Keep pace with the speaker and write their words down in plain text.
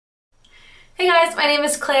Hey guys, my name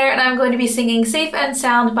is Claire and I'm going to be singing Safe and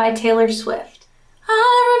Sound by Taylor Swift.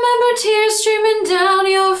 I remember tears streaming down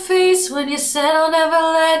your face when you said I'll never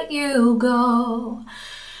let you go.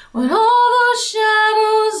 When all those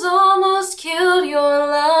shadows almost killed your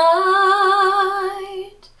light.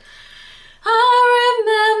 I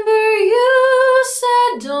remember you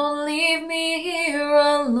said don't leave me here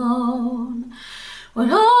alone.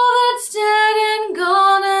 When all that's dead and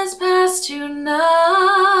gone has passed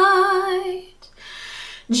tonight.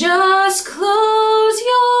 Just close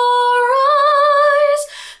your eyes,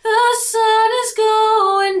 the sun is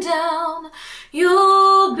going down,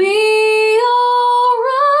 you'll be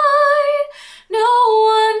alright, no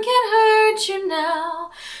one can hurt you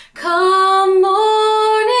now. Come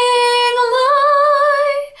morning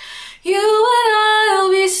light, you and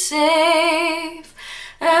I'll be safe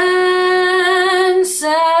and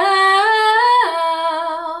sound.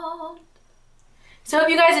 So I hope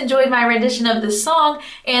you guys enjoyed my rendition of this song,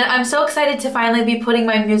 and I'm so excited to finally be putting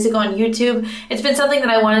my music on YouTube. It's been something that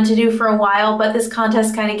I wanted to do for a while, but this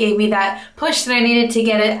contest kind of gave me that push that I needed to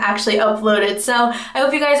get it actually uploaded. So I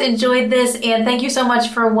hope you guys enjoyed this, and thank you so much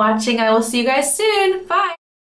for watching. I will see you guys soon. Bye!